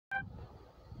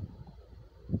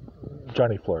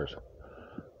Johnny Flores.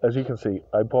 As you can see,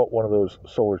 I bought one of those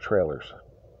solar trailers.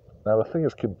 Now the thing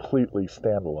is completely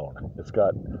standalone. It's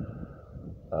got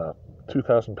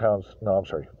 2,000 pounds, no, I'm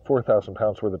sorry, 4,000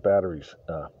 pounds worth of batteries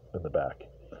in the back.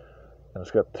 And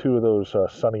it's got 2 of those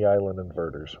Sunny Island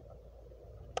inverters.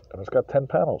 And it's got 10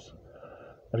 panels.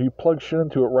 If you plug shit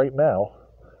into it right now,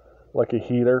 like a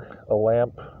heater, a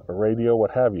lamp, a radio,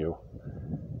 what have you,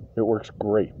 it works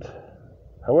great.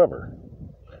 However,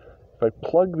 if I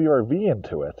plug the RV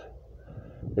into it,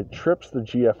 it trips the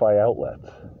GFI outlet.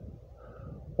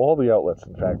 All the outlets,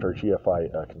 in fact, are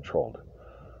GFI controlled.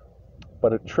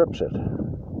 But it trips it.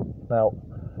 Now,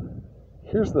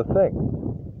 here's the thing.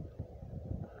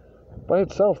 By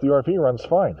itself, the RV runs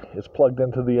fine. It's plugged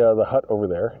into the hut over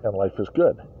there, and life is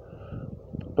good.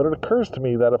 But it occurs to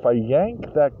me that if I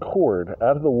yank that cord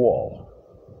out of the wall,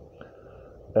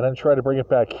 and then try to bring it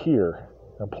back here,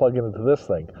 and plug it into this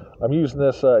thing, I'm using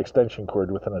this extension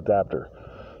cord with an adapter,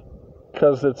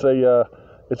 because it's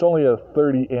only a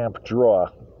 30 amp draw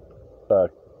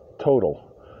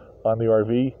total on the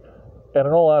RV. And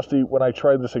in all honesty, when I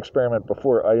tried this experiment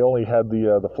before, I only had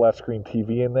the flat screen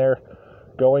TV in there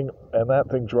going, and that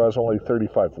thing draws only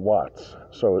 35 watts,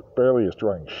 so it barely is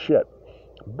drawing shit.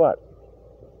 But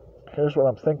here's what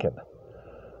I'm thinking.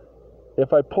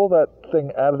 If I pull that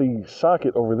thing out of the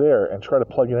socket over there and try to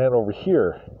plug it in over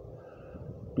here,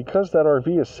 because that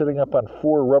RV is sitting up on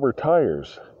 4 rubber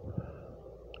tires,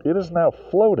 it is now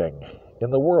floating in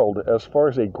the world as far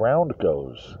as a ground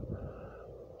goes.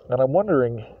 And I'm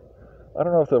wondering, I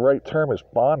don't know if the right term is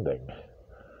bonding,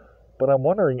 but I'm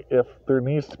wondering if there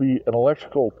needs to be an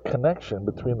electrical connection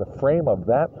between the frame of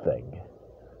that thing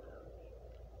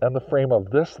and the frame of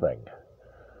this thing,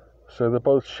 so they're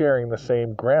both sharing the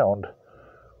same ground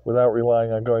without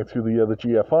relying on going through the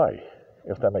GFI,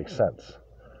 if that makes sense.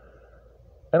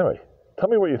 Anyway, tell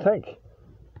me what you think,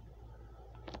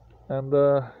 and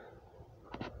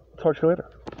talk to you later.